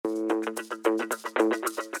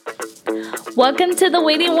Welcome to the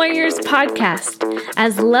Waiting Warriors podcast.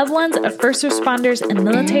 As loved ones of first responders and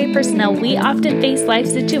military personnel, we often face life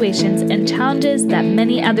situations and challenges that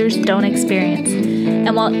many others don't experience.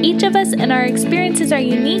 And while each of us and our experiences are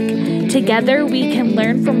unique, together we can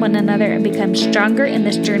learn from one another and become stronger in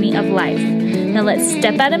this journey of life. Now let's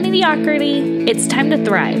step out of mediocrity. It's time to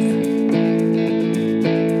thrive.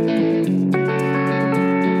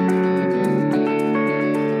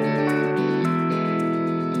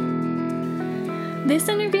 This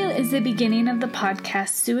interview is the beginning of the podcast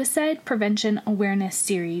Suicide Prevention Awareness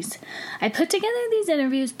Series. I put together these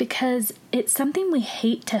interviews because it's something we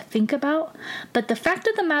hate to think about, but the fact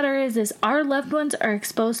of the matter is our loved ones are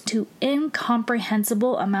exposed to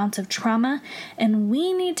incomprehensible amounts of trauma, and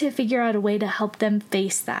we need to figure out a way to help them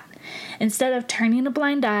face that. Instead of turning a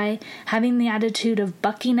blind eye, having the attitude of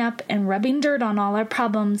bucking up and rubbing dirt on all our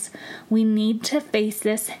problems, we need to face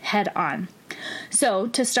this head on. So,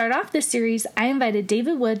 to start off this series, I invited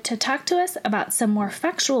David Wood to talk to us about some more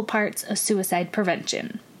factual parts of suicide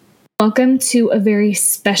prevention. Welcome to a very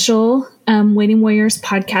special Waiting Warriors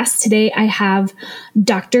podcast. Today I have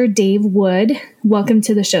Dr. Dave Wood. Welcome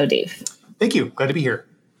to the show, Dave. Thank you. Glad to be here.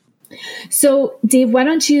 So, Dave, why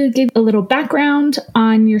don't you give a little background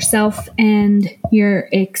on yourself and your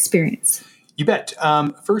experience? You bet.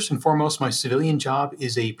 First and foremost, my civilian job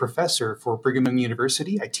is a professor for Brigham Young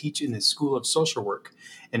University. I teach in the School of Social Work,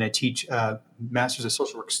 and I teach Masters of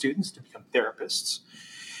Social Work students to become therapists.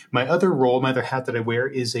 My other role, my other hat that I wear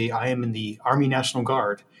is I am in the Army National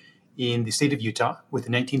Guard in the state of Utah with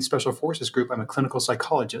the 19th Special Forces Group. I'm a clinical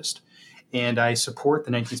psychologist, and I support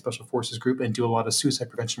the 19th Special Forces Group and do a lot of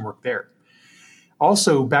suicide prevention work there.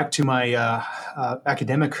 Also, back to my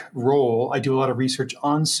academic role, I do a lot of research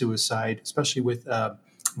on suicide, especially with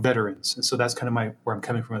veterans. And so that's kind of where I'm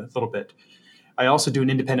coming from a little bit. I also do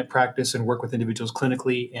an independent practice and work with individuals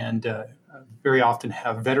clinically, and very often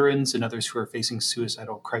have veterans and others who are facing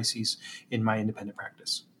suicidal crises in my independent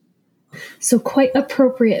practice. So quite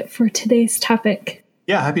appropriate for today's topic.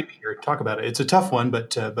 Yeah, happy to be here to talk about it. It's a tough one,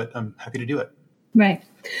 but I'm happy to do it. Right.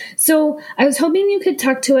 So I was hoping you could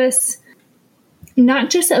talk to us not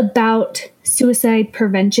just about suicide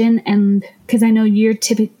prevention, and because I know you're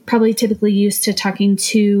probably typically used to talking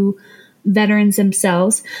to veterans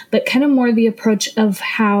themselves, but kind of more the approach of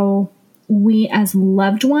how we as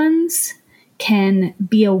loved ones can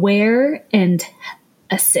be aware and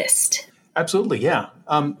assist. Absolutely, yeah.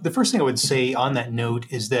 The first thing I would say on that note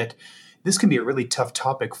is that this can be a really tough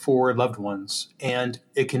topic for loved ones, and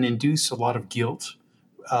it can induce a lot of guilt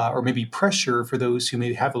or maybe pressure for those who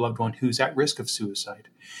maybe have a loved one who's at risk of suicide,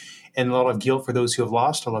 and a lot of guilt for those who have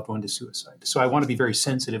lost a loved one to suicide. So I want to be very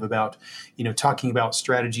sensitive about, talking about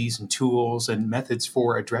strategies and tools and methods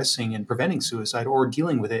for addressing and preventing suicide or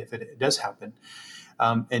dealing with it if it does happen,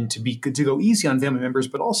 and to go easy on family members,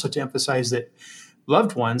 but also to emphasize that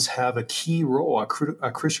loved ones have a key role, a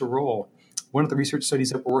crucial role. One of the research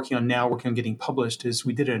studies that we're working on getting published is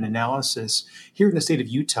we did an analysis here in the state of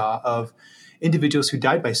Utah of individuals who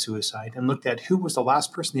died by suicide and looked at who was the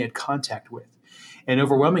last person they had contact with. And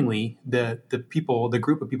overwhelmingly, the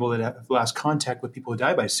group of people that have last contact with people who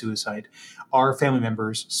die by suicide are family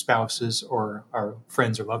members, spouses, or our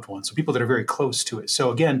friends or loved ones. So people that are very close to it.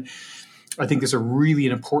 So again, I think there's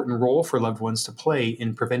an important role for loved ones to play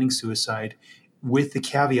in preventing suicide, with the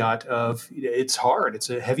caveat of it's hard.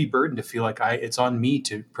 It's a heavy burden to feel like it's on me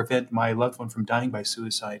to prevent my loved one from dying by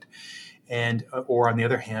suicide. And, or on the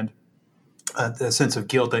other hand, the sense of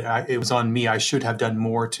guilt that it was on me. I should have done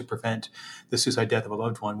more to prevent the suicide death of a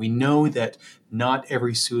loved one. We know that not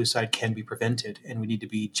every suicide can be prevented, and we need to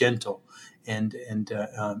be gentle and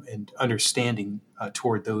understanding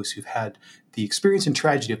toward those who've had the experience and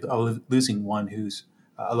tragedy of losing one who's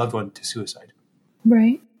a loved one to suicide.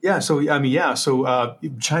 Right. Yeah. So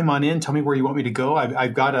chime on in. Tell me where you want me to go.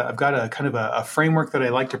 I've got a kind of a framework that I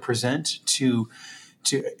like to present to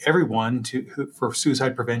everyone for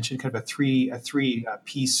suicide prevention, kind of a three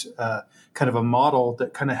piece kind of a model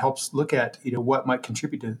that kind of helps look at what might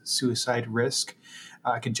contribute to suicide risk.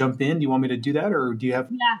 I could jump in. Do you want me to do that, or do you have?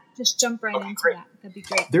 Yeah, just jump right into great. that. That'd be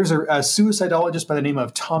great. There's a suicidologist by the name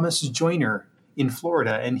of Thomas Joyner in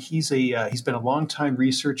Florida, and he's been a longtime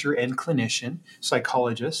researcher and clinician,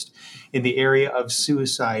 psychologist in the area of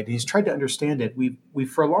suicide. And he's tried to understand it. We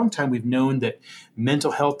for a long time we've known that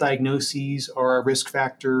mental health diagnoses are a risk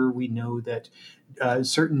factor. We know that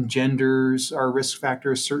certain genders are risk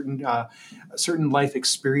factors. Certain life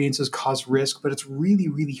experiences cause risk, but it's really,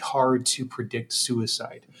 really hard to predict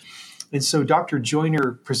suicide. And so Dr.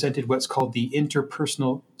 Joyner presented what's called the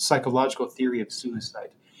interpersonal psychological theory of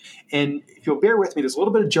suicide. And if you'll bear with me, there's a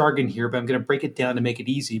little bit of jargon here, but I'm going to break it down to make it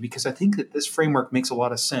easy because I think that this framework makes a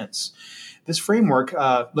lot of sense. This framework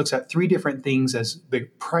looks at three different things as the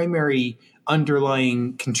primary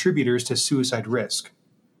underlying contributors to suicide risk.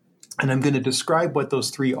 And I'm going to describe what those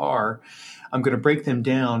three are. I'm going to break them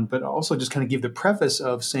down, but also just kind of give the preface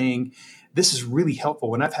of saying this is really helpful.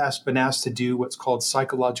 When I've been asked to do what's called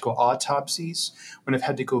psychological autopsies, when I've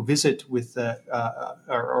had to go visit with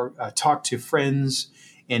or talk to friends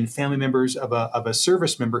and family members of a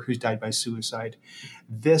service member who's died by suicide,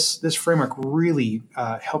 this framework really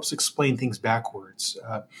helps explain things backwards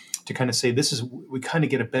to kind of say we kind of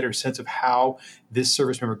get a better sense of how this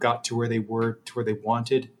service member got to where they were, to where they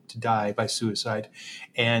wanted to die by suicide,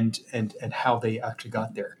 and how they actually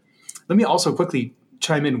got there. Let me also quickly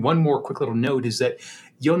chime in. One more quick little note is that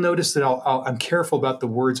you'll notice that I'm careful about the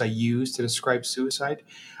words I use to describe suicide.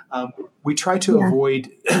 We try to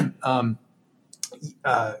avoid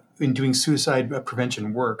in doing suicide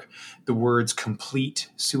prevention work, the words complete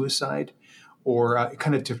suicide, or we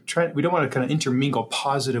don't want to kind of intermingle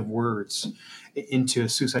positive words into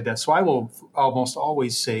suicide death. So I will almost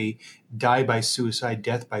always say die by suicide,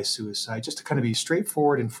 death by suicide, just to kind of be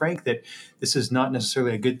straightforward and frank that this is not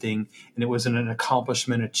necessarily a good thing, and it wasn't an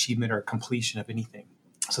accomplishment, achievement, or completion of anything.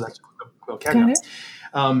 So that's a caveat.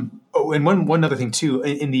 And one other thing too,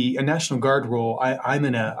 in the National Guard role, I'm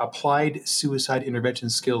an applied suicide intervention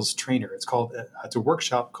skills trainer. It's a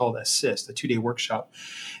workshop called Assist, a 2-day workshop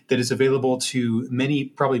that is available to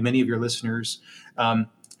probably many of your listeners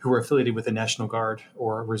who are affiliated with the National Guard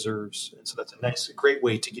or reserves. And so that's a great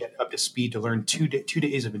way to get up to speed, to learn 2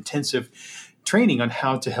 days of intensive training on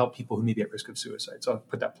how to help people who may be at risk of suicide. So I'll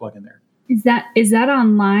put that plug in there. Is that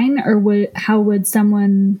online, or how would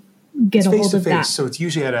someone get a hold of that? So it's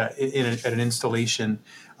usually at an installation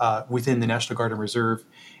within the National Guard and Reserve,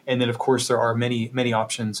 and then of course there are many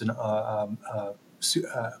options and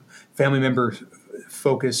family member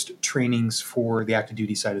focused trainings for the active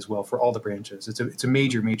duty side as well, for all the branches. It's a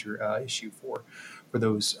major issue for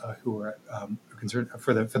those who are concerned,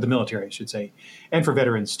 for the military, I should say, and for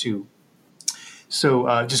veterans too.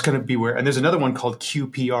 So just kind of beware. And there's another one called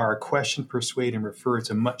QPR, Question, Persuade, and Refer. It's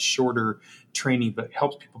a much shorter training, but it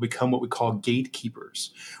helps people become what we call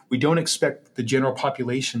gatekeepers. We don't expect the general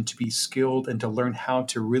population to be skilled and to learn how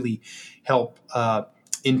to really help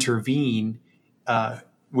intervene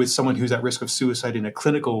with someone who's at risk of suicide in a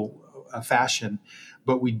clinical fashion.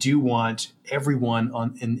 But we do want everyone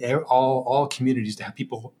in all communities to have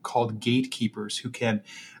people called gatekeepers who can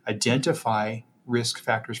identify risk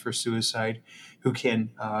factors for suicide, who can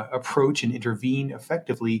approach and intervene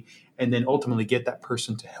effectively, and then ultimately get that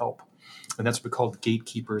person to help. And that's what we call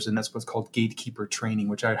gatekeepers, and that's what's called gatekeeper training,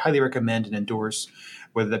 which I highly recommend and endorse,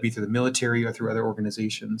 whether that be through the military or through other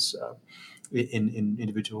organizations in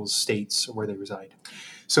individuals' states where they reside.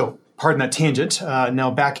 So, pardon that tangent. Now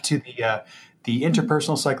back to the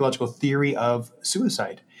interpersonal psychological theory of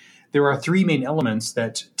suicide. There are three main elements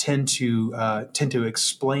that tend to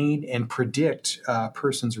explain and predict a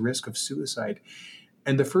person's risk of suicide.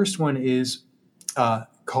 And the first one is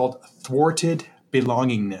called thwarted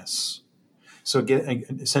belongingness. So again,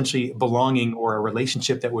 essentially belonging, or a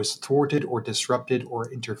relationship that was thwarted or disrupted or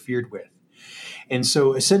interfered with. And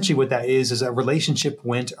so essentially what that is a relationship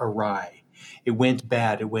went awry. It went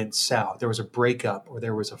bad. It went south. There was a breakup, or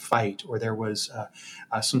there was a fight, or there was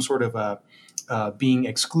some sort of being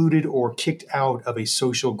excluded or kicked out of a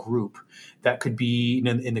social group. That could be,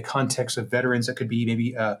 in the context of veterans, that could be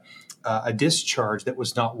maybe a discharge that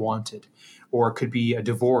was not wanted, or it could be a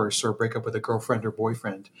divorce or a breakup with a girlfriend or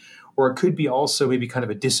boyfriend, or it could be also maybe kind of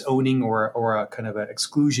a disowning or a kind of an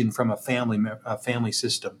exclusion from a family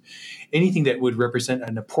system. Anything that would represent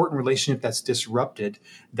an important relationship that's disrupted,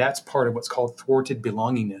 that's part of what's called thwarted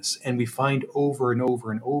belongingness. And we find over and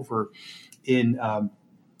over and over in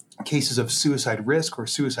cases of suicide risk or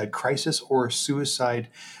suicide crisis or suicide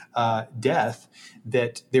death,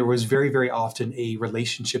 that there was very, very often a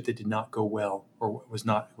relationship that did not go well or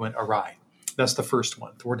went awry. That's the first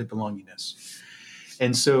one, thwarted belongingness.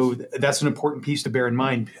 And so that's an important piece to bear in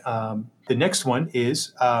mind. The next one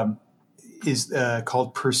is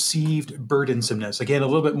called perceived burdensomeness. Again, a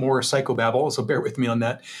little bit more psychobabble, so bear with me on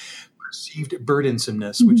that. Perceived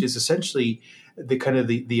burdensomeness, which is essentially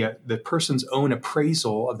the person's own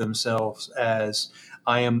appraisal of themselves as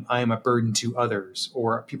I am a burden to others,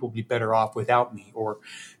 or people would be better off without me, or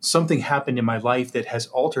something happened in my life that has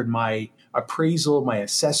altered my appraisal, my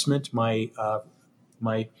assessment, my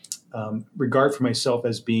regard for myself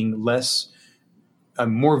as being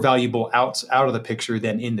more valuable out of the picture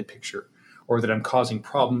than in the picture, or that I'm causing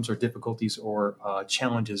problems or difficulties or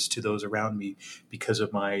challenges to those around me because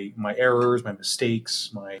of my errors, my mistakes,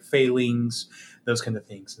 my failings, those kind of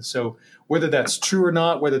things. And so whether that's true or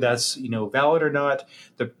not, whether that's valid or not,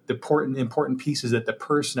 the important piece is that the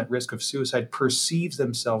person at risk of suicide perceives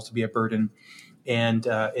themselves to be a burden and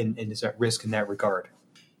is at risk in that regard.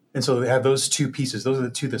 And so they have those two pieces. Those are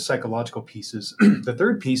the psychological pieces. The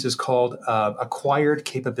third piece is called acquired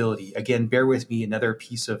capability. Again, bear with me, another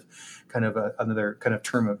piece of another kind of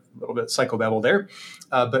term, a little bit psychobabble there.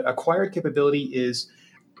 But acquired capability is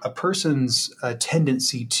a person's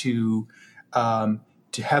tendency to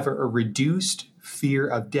have a reduced fear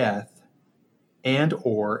of death and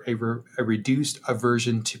or a reduced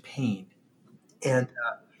aversion to pain. And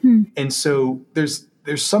so there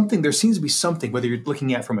seems to be something, whether you're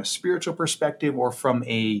looking at from a spiritual perspective or from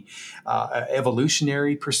a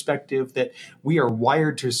evolutionary perspective, that we are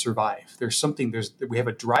wired to survive. We have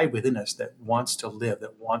a drive within us that wants to live,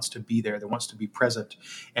 that wants to be there, that wants to be present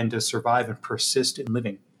and to survive and persist in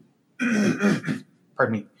living.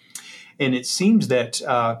 Pardon me. And it seems that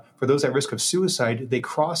for those at risk of suicide, they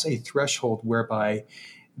cross a threshold whereby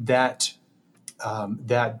that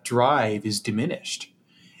drive is diminished.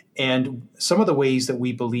 And some of the ways that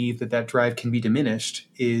we believe that drive can be diminished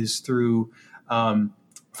is through,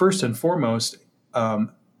 first and foremost,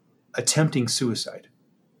 attempting suicide.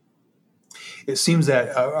 It seems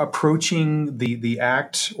that approaching the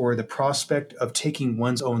act or the prospect of taking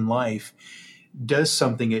one's own life does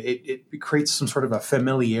something. It creates some sort of a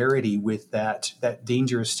familiarity with that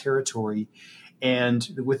dangerous territory. And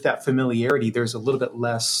with that familiarity, there's a little bit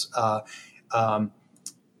less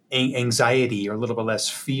anxiety or a little bit less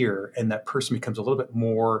fear, and that person becomes a little bit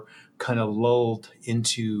more kind of lulled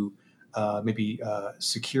into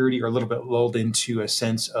security, or a little bit lulled into a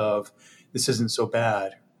sense of this isn't so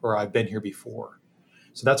bad, or I've been here before.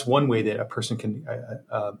 So that's one way that a person can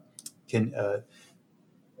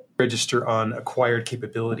register on acquired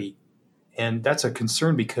capability. And that's a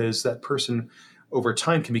concern because that person over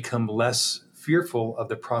time can become less fearful of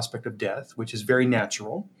the prospect of death, which is very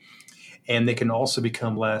natural. And they can also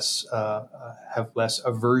become have less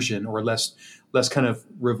aversion or less kind of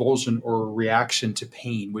revulsion or reaction to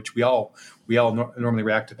pain, which we all normally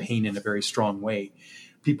react to pain in a very strong way.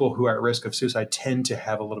 People who are at risk of suicide tend to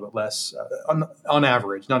have a little bit less, on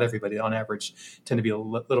average, not everybody, on average, tend to be a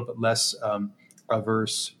little bit less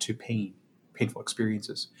averse to painful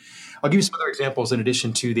experiences. I'll give you some other examples in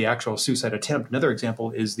addition to the actual suicide attempt. Another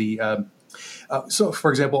example is so, for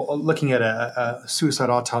example, looking at a suicide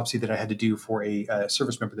autopsy that I had to do for a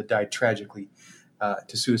service member that died tragically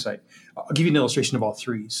to suicide. I'll give you an illustration of all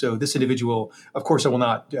three. So this individual, of course, I will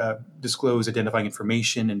not disclose identifying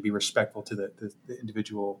information and be respectful to the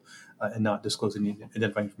individual and not disclose any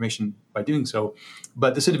identifying information by doing so.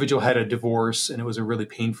 But this individual had a divorce, and it was a really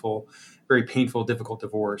very painful, difficult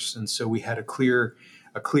divorce. And so we had a clear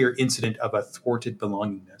incident of a thwarted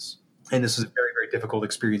belongingness. And this is a very, very difficult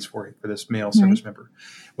experience for this male service member.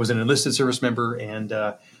 Was an enlisted service member, and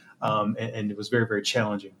it was very, very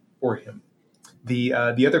challenging for him. The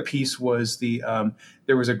other piece was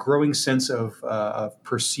there was a growing sense of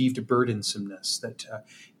perceived burdensomeness, that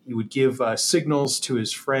he would give signals to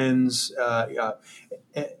his friends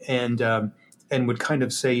and would kind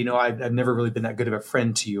of say, I've never really been that good of a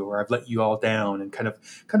friend to you, or I've let you all down, and kind of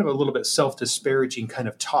a little bit self-disparaging kind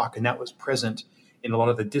of talk, and that was present in a lot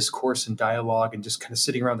of the discourse and dialogue and just kind of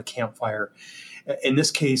sitting around the campfire. In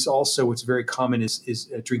this case, also, what's very common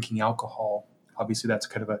is drinking alcohol. Obviously, that's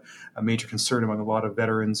kind of a major concern among a lot of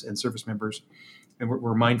veterans and service members, and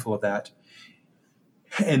we're mindful of that.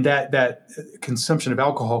 And that consumption of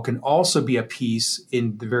alcohol can also be a piece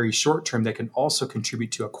in the very short term that can also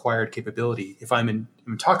contribute to acquired capability. If I'm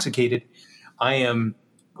intoxicated, I am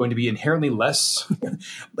going to be inherently less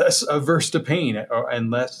averse to pain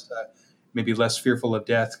and maybe less fearful of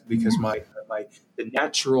death, because the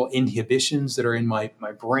natural inhibitions that are in my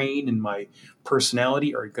brain and my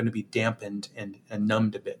personality are going to be dampened and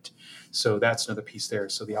numbed a bit. So that's another piece there.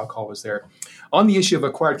 So the alcohol was there. On the issue of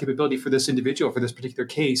acquired capability for this individual, for this particular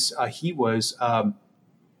case, he was, I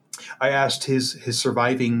asked his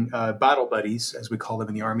surviving battle buddies, as we call them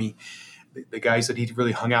in the Army, the guys that he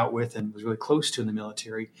really hung out with and was really close to in the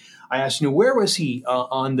military. I asked, where was he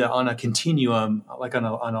on a continuum, like on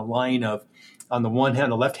a line of, on the one hand,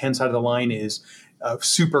 the left-hand side of the line is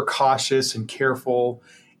super cautious and careful,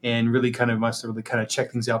 and really must have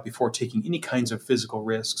check things out before taking any kinds of physical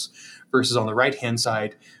risks, versus on the right-hand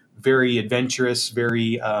side, very adventurous,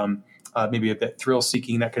 very maybe a bit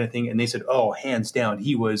thrill-seeking, that kind of thing. And they said, hands down,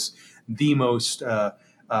 he was the most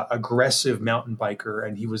aggressive mountain biker,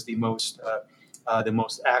 and he was the most the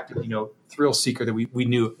most active, thrill seeker that we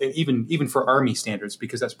knew, even for Army standards,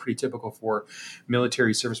 because that's pretty typical for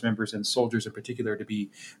military service members and soldiers in particular to be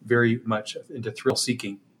very much into thrill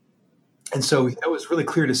seeking. And so it was really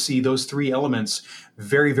clear to see those three elements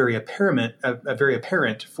very, very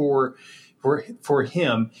apparent for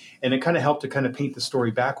him, and it kind of helped to kind of paint the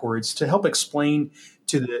story backwards to help explain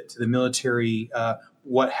to the military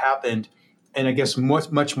what happened. And I guess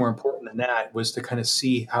much more important than that was to kind of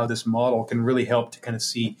see how this model can really help to kind of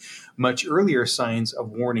see much earlier signs of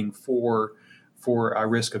warning for a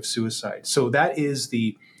risk of suicide. So that is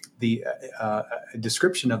the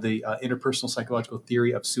description of the interpersonal psychological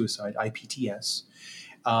theory of suicide, IPTS,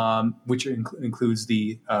 which includes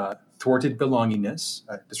the thwarted belongingness,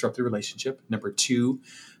 disrupted relationship. Number 2,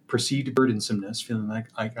 perceived burdensomeness, feeling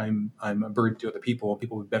like I'm a burden to other people would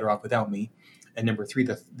be better off without me. And number 3,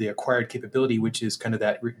 the acquired capability, which is kind of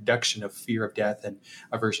that reduction of fear of death and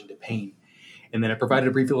aversion to pain. And then I provided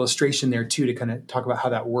a brief illustration there too to kind of talk about how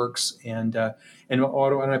that works. And I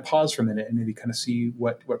pause for a minute and maybe kind of see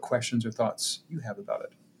what questions or thoughts you have about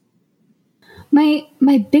it. My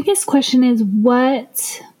biggest question is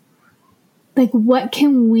what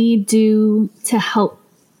can we do to help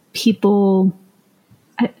people?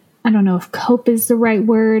 I don't know if cope is the right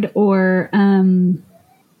word, or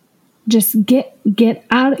just help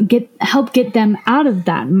get them out of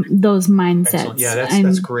those mindsets. Excellent. Yeah,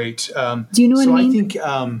 that's great. Do you know what I mean? I think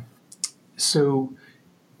so.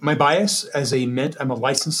 My bias I'm a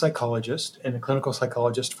licensed psychologist and a clinical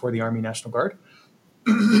psychologist for the Army National Guard.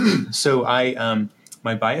 So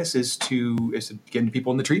my bias is to get into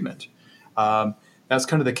people in the treatment. That's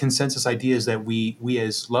kind of the consensus idea, is that we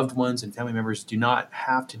as loved ones and family members do not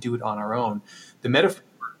have to do it on our own. The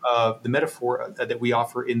metaphor that we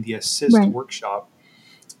offer in the Assist workshop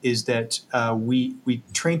is that we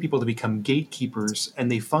train people to become gatekeepers,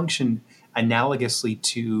 and they function analogously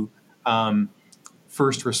to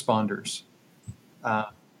first responders,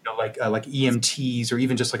 like EMTs, or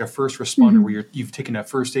even just like a first responder, where you've taken a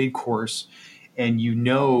first aid course and you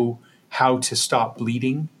know how to stop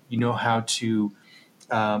bleeding, you know how to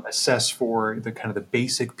assess for the kind of the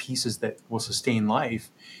basic pieces that will sustain life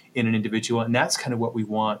in an individual. And that's kind of what we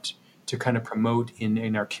want to kind of promote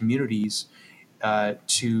in our communities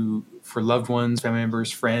for loved ones, family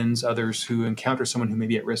members, friends, others who encounter someone who may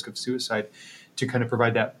be at risk of suicide, to kind of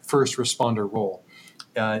provide that first responder role.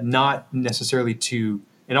 Not necessarily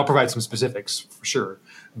and I'll provide some specifics for sure,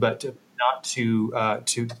 but not to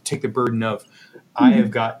take the burden of, I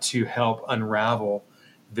have got to help unravel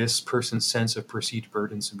this person's sense of perceived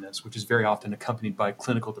burdensomeness, which is very often accompanied by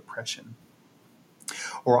clinical depression.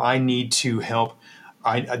 Or I need to help,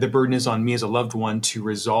 the burden is on me as a loved one to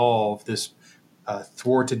resolve this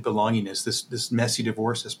thwarted belongingness, this messy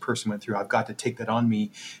divorce this person went through. I've got to take that on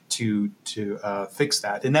me to fix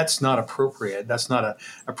that. And that's not appropriate. That's not an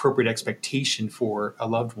appropriate expectation for a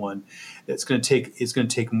loved one. It's going to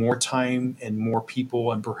take more time and more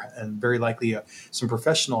people, and very likely some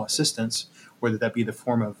professional assistance, whether that be the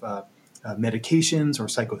form of medications or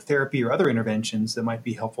psychotherapy or other interventions that might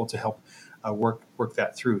be helpful to help work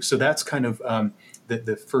that through. So that's kind of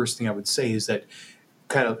the first thing I would say, is that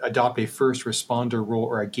kind of adopt a first responder role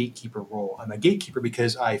or a gatekeeper role. I'm a gatekeeper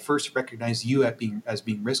because I first recognize you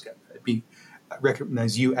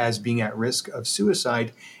recognize you as being at risk of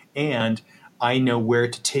suicide, and I know where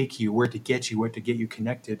to take you, where to get you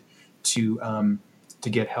connected to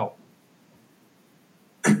get help.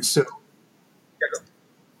 So,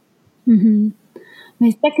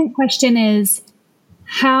 my second question is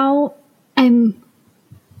how I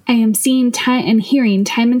am seeing and hearing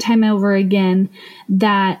time and time over again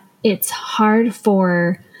that it's hard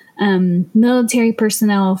for military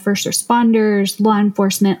personnel, first responders, law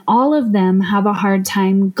enforcement, all of them have a hard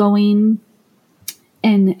time going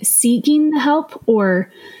and seeking help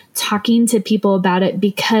or talking to people about it,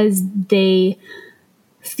 because they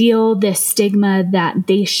feel this stigma that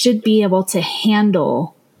they should be able to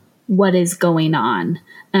handle what is going on,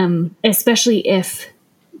 especially if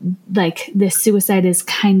like this suicide is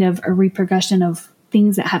kind of a repercussion of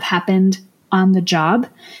things that have happened on the job.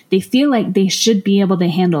 They feel like they should be able to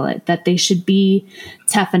handle it, that they should be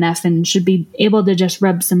tough enough and should be able to just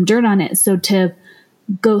rub some dirt on it. So to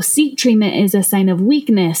go seek treatment is a sign of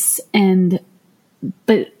weakness.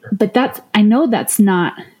 But I know that's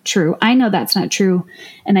not true.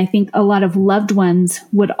 And I think a lot of loved ones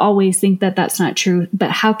would always think that that's not true. But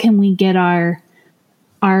how can we get our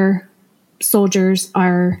soldiers,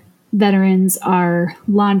 our veterans, our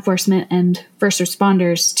law enforcement and first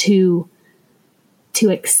responders to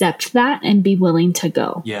accept that and be willing to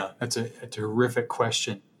go? Yeah, that's a terrific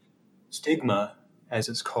question. Stigma, as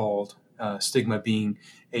it's called, stigma being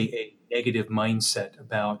a negative mindset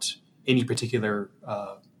about any particular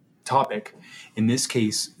topic. In this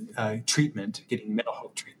case, treatment, getting mental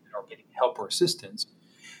health treatment or getting help or assistance,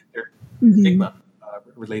 there's Mm-hmm. stigma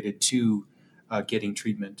related to getting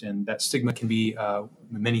treatment. And that stigma can be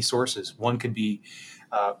many sources. One could be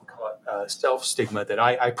we call it self-stigma, that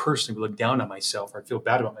I personally would look down on myself or I'd feel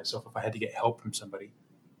bad about myself if I had to get help from somebody.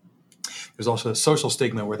 There's also a social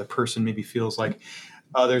stigma where the person maybe feels like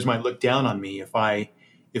others might look down on me if I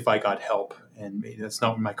got help, and maybe that's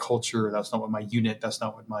not my culture, that's not what my unit, that's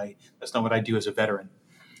not what I do as a veteran.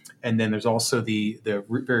 And then there's also the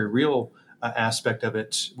very real aspect of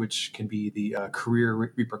it, which can be the career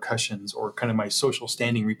repercussions or kind of my social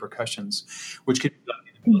standing repercussions, which could be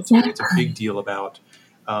in the military. It's a big Exactly. deal about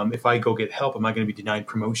if I go get help, am I going to be denied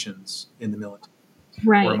promotions in the military?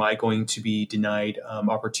 Or am Right. I going to be denied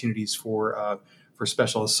opportunities for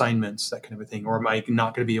special assignments, that kind of a thing? Or am I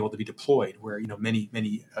not going to be able to be deployed? Where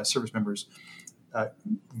many service members uh,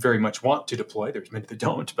 very much want to deploy. There's many that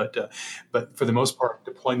don't, but for the most part,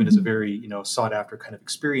 deployment is a Mm-hmm. very sought after kind of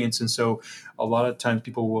experience, and so a lot of times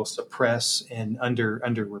people will suppress and under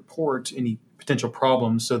report any potential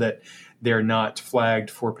problems so that they're not flagged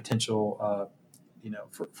for potential.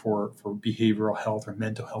 For behavioral health or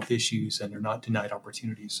mental health issues, and they're not denied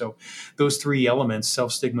opportunities. So, those three elements: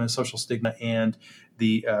 self stigma, social stigma, and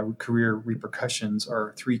the career repercussions,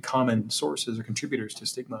 are three common sources or contributors to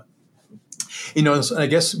stigma. So I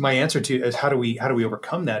guess my answer to is how do we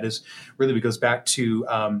overcome that is really it goes back to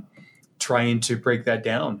trying to break that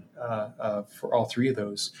down for all three of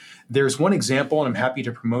those. There's one example, and I'm happy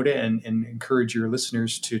to promote it and encourage your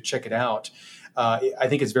listeners to check it out. I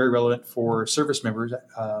think it's very relevant for service members,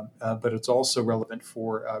 but it's also relevant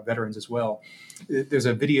for veterans as well. There's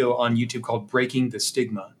a video on YouTube called "Breaking the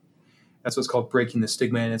Stigma." That's what's called "Breaking the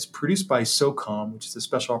Stigma," and it's produced by SOCOM, which is the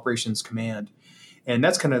Special Operations Command. And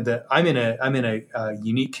that's kind of I'm in a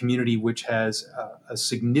unique community which has a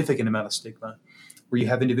significant amount of stigma, where you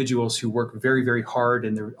have individuals who work very, very hard,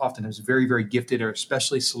 and they're oftentimes very, very gifted or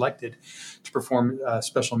especially selected to perform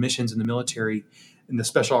special missions in the military, in the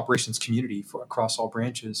special operations community across all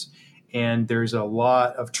branches. And there's a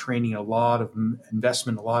lot of training, a lot of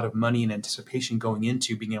investment, a lot of money and anticipation going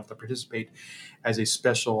into being able to participate as a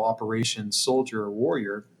special operations soldier or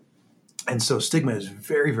warrior. And so stigma is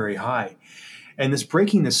very, very high. And this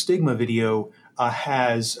Breaking the Stigma video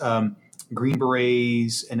has Green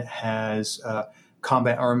Berets, and it has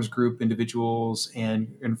combat arms group individuals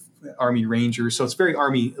and Army Rangers. So it's very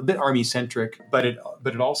a bit Army centric, but it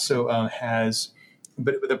also has.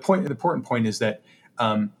 But the important point is that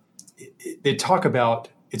they talk about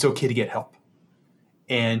it's okay to get help,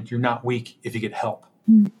 and you're not weak if you get help,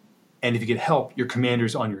 and if you get help, your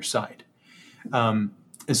commander's on your side.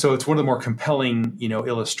 And so it's one of the more compelling,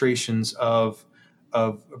 illustrations of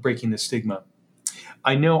breaking the stigma.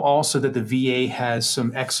 I know also that the VA has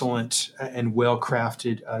some excellent and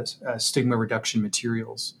well-crafted stigma reduction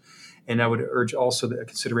materials, and I would urge also the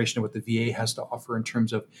consideration of what the VA has to offer in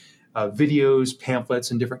terms of videos,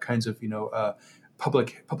 pamphlets, and different kinds of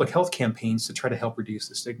public health campaigns to try to help reduce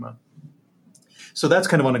the stigma. So that's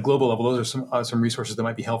kind of on a global level. Those are some resources that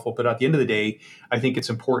might be helpful. But at the end of the day, I think it's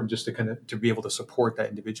important just to kind of to be able to support that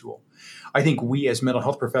individual. I think we as mental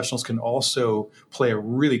health professionals can also play a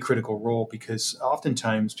really critical role, because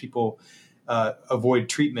oftentimes people avoid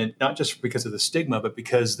treatment not just because of the stigma, but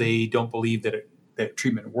because they don't believe that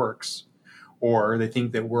treatment works, or they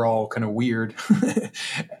think that we're all kind of weird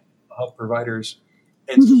health providers.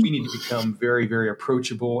 And so we need to become very, very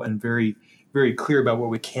approachable and very, very clear about what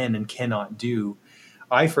we can and cannot do.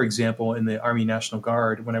 I, for example, in the Army National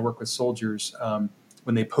Guard, when I work with soldiers,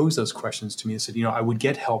 when they pose those questions to me, they said, I would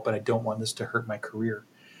get help, but I don't want this to hurt my career.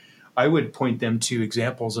 I would point them to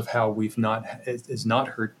examples of how it's not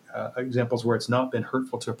hurt, examples where it's not been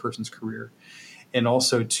hurtful to a person's career, and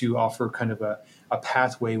also to offer kind of a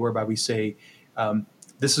pathway whereby we say,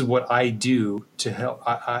 this is what I do to help.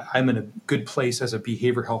 I'm in a good place as a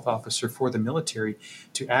behavioral health officer for the military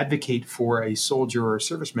to advocate for a soldier or a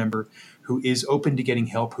service member who is open to getting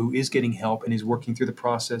help, who is getting help, and is working through the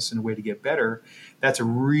process in a way to get better. That's a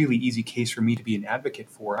really easy case for me to be an advocate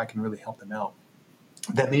for. I can really help them out.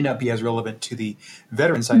 That may not be as relevant to the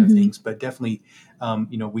veteran side of things, but definitely,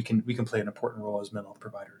 we can play an important role as mental health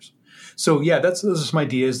providers. So yeah, those are some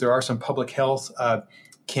ideas. There are some public health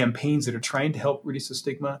campaigns that are trying to help reduce the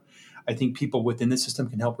stigma. I think people within the system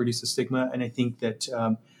can help reduce the stigma, and I think that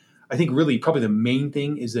really probably the main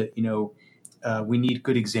thing is that we need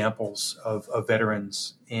good examples of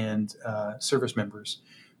veterans and service members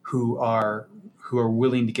who are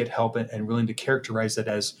willing to get help and willing to characterize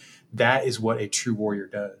that is what a true warrior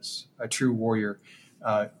does. A true warrior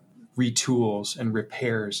retools and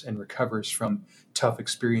repairs and recovers from tough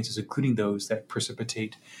experiences, including those that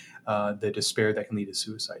precipitate the despair that can lead to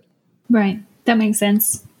suicide. Right. That makes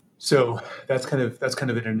sense. So that's kind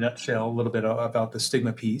of in a nutshell a little bit about the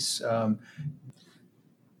stigma piece.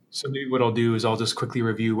 So maybe what I'll do is I'll just quickly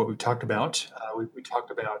review what we've talked about. We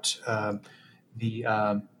talked about the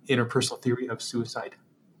interpersonal theory of suicide,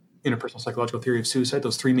 interpersonal psychological theory of suicide,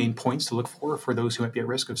 those three main points to look for those who might be at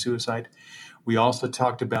risk of suicide. We also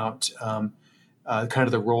talked about kind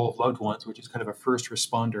of the role of loved ones, which is kind of a first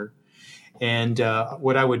responder. And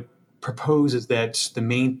what I would propose is that the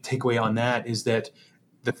main takeaway on that is that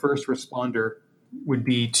the first responder would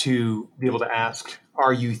be to be able to ask,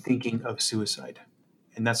 are you thinking of suicide?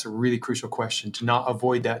 And that's a really crucial question, to not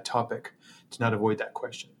avoid that topic, to not avoid that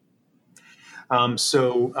question.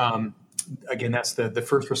 Again, that's the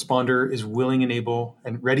first responder is willing and able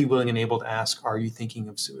to ask, are you thinking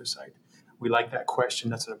of suicide? We like that question.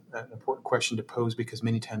 That's an important question to pose because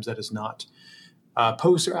many times that is not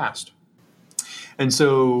posed or asked. And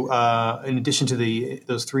so in addition to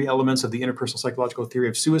those three elements of the interpersonal psychological theory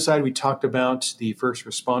of suicide, we talked about the first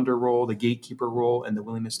responder role, the gatekeeper role, and the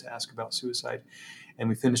willingness to ask about suicide. And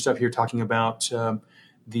we finished up here talking about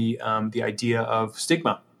the idea of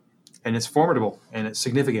stigma. And it's formidable and it's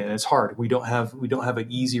significant and it's hard. We don't have an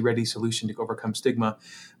easy, ready solution to overcome stigma,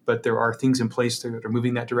 but there are things in place that are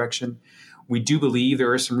moving that direction. We do believe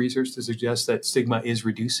there is some research to suggest that stigma is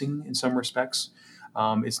reducing in some respects.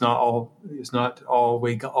 It's not all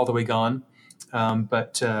the way gone,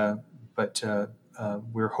 but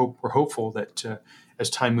we're hopeful that as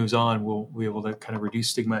time moves on, we'll be able to kind of reduce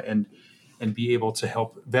stigma and be able to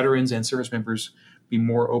help veterans and service members be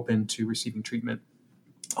more open to receiving treatment.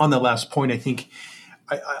 On the last point, I think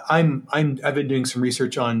I've been doing some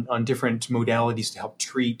research on different modalities to help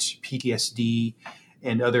treat PTSD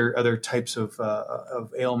and other types of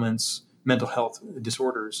ailments, mental health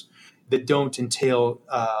disorders that don't entail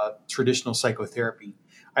traditional psychotherapy.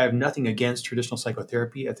 I have nothing against traditional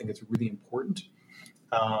psychotherapy. I think it's really important.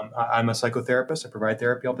 I'm a psychotherapist. I provide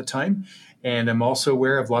therapy all the time. And I'm also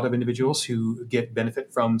aware of a lot of individuals who get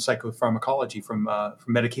benefit from psychopharmacology, from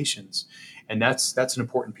medications. And that's an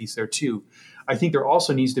important piece there too. I think there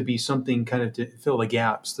also needs to be something kind of to fill the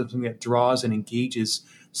gaps, something that draws and engages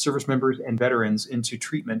service members and veterans into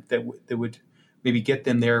treatment that would maybe get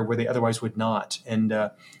them there where they otherwise would not. And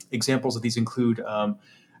examples of these include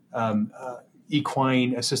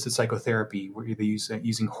equine assisted psychotherapy, where they use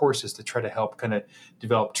using horses to try to help kind of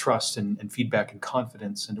develop trust and feedback and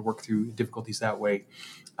confidence and to work through difficulties that way.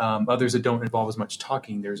 Others that don't involve as much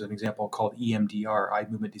talking. There's an example called EMDR, eye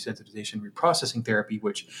movement desensitization reprocessing therapy,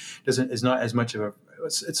 which is not as much of a,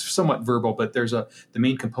 it's somewhat verbal, but the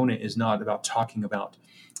main component is not about talking about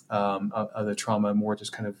the trauma, more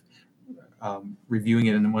just kind of reviewing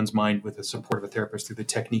it in one's mind with the support of a therapist through the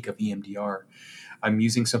technique of EMDR. I'm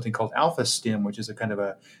using something called Alpha Stim, which is a kind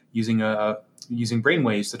of using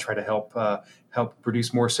brainwaves to try to help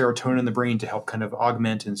produce more serotonin in the brain to help kind of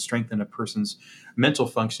augment and strengthen a person's mental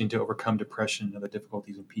functioning to overcome depression and other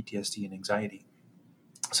difficulties in PTSD and anxiety.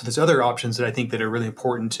 So there's other options that I think that are really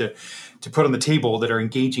important to put on the table that are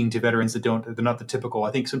engaging to veterans they're not the typical.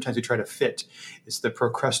 I think sometimes we try to fit. It's the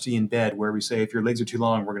Procrustean bed where we say, if your legs are too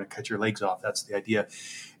long, we're going to cut your legs off. That's the idea.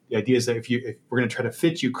 The idea is that if we're going to try to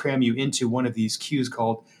fit you, cram you into one of these cues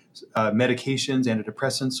called medications,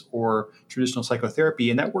 antidepressants, or traditional psychotherapy,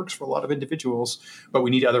 and that works for a lot of individuals, but we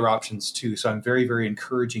need other options too. So I'm very, very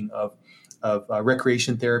encouraging of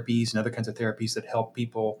recreation therapies and other kinds of therapies that help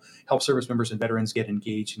service members and veterans get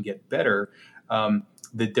engaged and get better,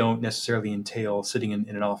 that don't necessarily entail sitting in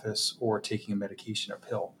an office or taking a medication or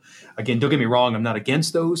pill. Again, don't get me wrong, I'm not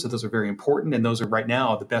against those. Those are very important, and those are right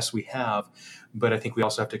now the best we have. But I think we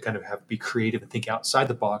also have to kind of be creative and think outside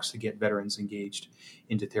the box to get veterans engaged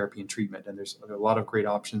into therapy and treatment. And there's a lot of great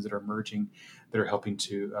options that are emerging that are helping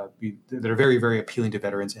that are very, very appealing to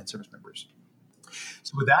veterans and service members.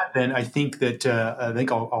 So with that, then I think that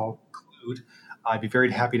I'll conclude. I'd be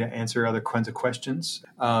very happy to answer other kinds of questions.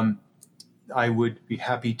 I would be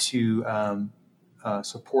happy to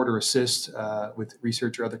support or assist with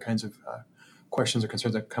research or other kinds of questions or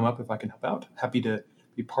concerns that come up if I can help out. Happy to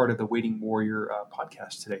be part of the Waiting Warrior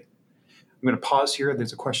podcast today. I'm going to pause here.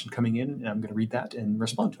 There's a question coming in, and I'm going to read that and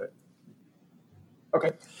respond to it.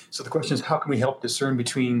 Okay. So the question is, how can we help discern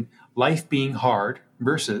between life being hard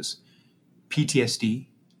versus PTSD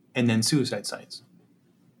and then suicide signs?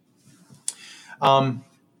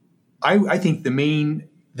 I think the main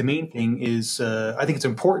the main thing is I think it's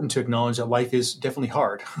important to acknowledge that life is definitely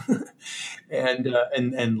hard,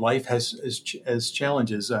 and life has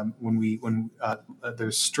challenges when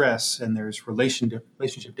there's stress and there's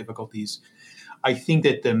relationship difficulties. I think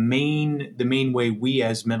that the main way we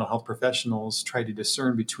as mental health professionals try to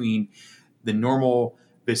discern between the normal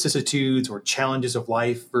vicissitudes or challenges of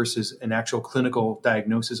life versus an actual clinical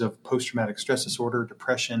diagnosis of post-traumatic stress disorder,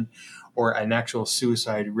 depression, or an actual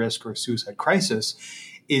suicide risk or suicide crisis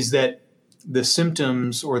is that the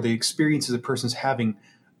symptoms or the experiences a person's having,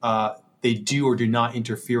 they do or do not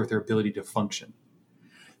interfere with their ability to function.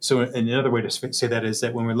 So another way to say that is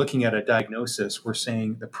that when we're looking at a diagnosis, we're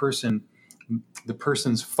saying the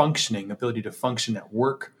person's functioning, ability to function at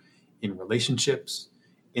work, in relationships,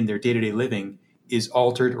 in their day-to-day living is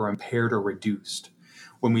altered or impaired or reduced.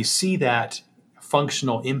 When we see that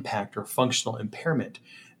functional impact or functional impairment,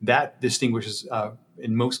 that distinguishes,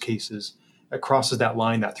 in most cases, it crosses that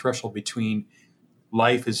line, that threshold between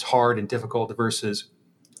life is hard and difficult versus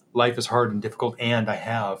life is hard and difficult, and I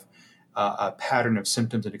have a pattern of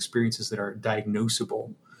symptoms and experiences that are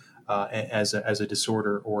diagnosable as a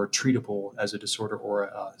disorder or treatable as a disorder or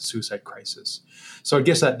a suicide crisis. So I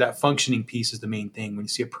guess that functioning piece is the main thing. When you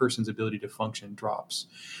see a person's ability to function drops.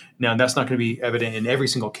 Now, that's not going to be evident in every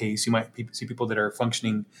single case. You might see people that are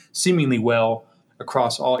functioning seemingly well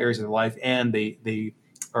across all areas of their life, and they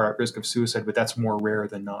are at risk of suicide, but that's more rare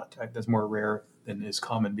than not. That's more rare than is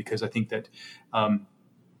common, because I think that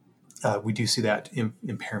we do see that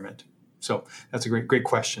impairment. So that's a great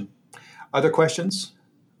question. Other questions?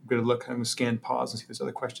 I'm going to scan pause and see if there's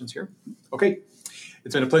other questions here. Okay.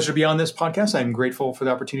 It's been a pleasure to be on this podcast. I'm grateful for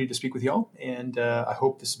the opportunity to speak with you all, and I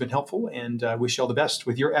hope this has been helpful, and I wish you all the best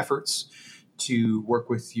with your efforts to work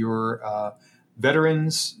with your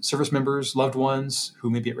veterans, service members, loved ones who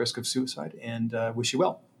may be at risk of suicide, and wish you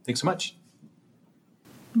well. Thanks so much.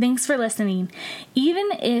 Thanks for listening. Even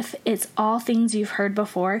if it's all things you've heard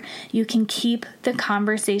before, you can keep the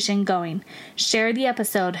conversation going. Share the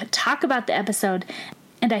episode, talk about the episode,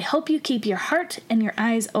 and I hope you keep your heart and your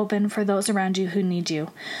eyes open for those around you who need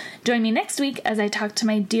you. Join me next week as I talk to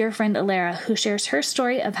my dear friend Alara, who shares her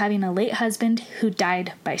story of having a late husband who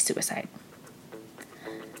died by suicide.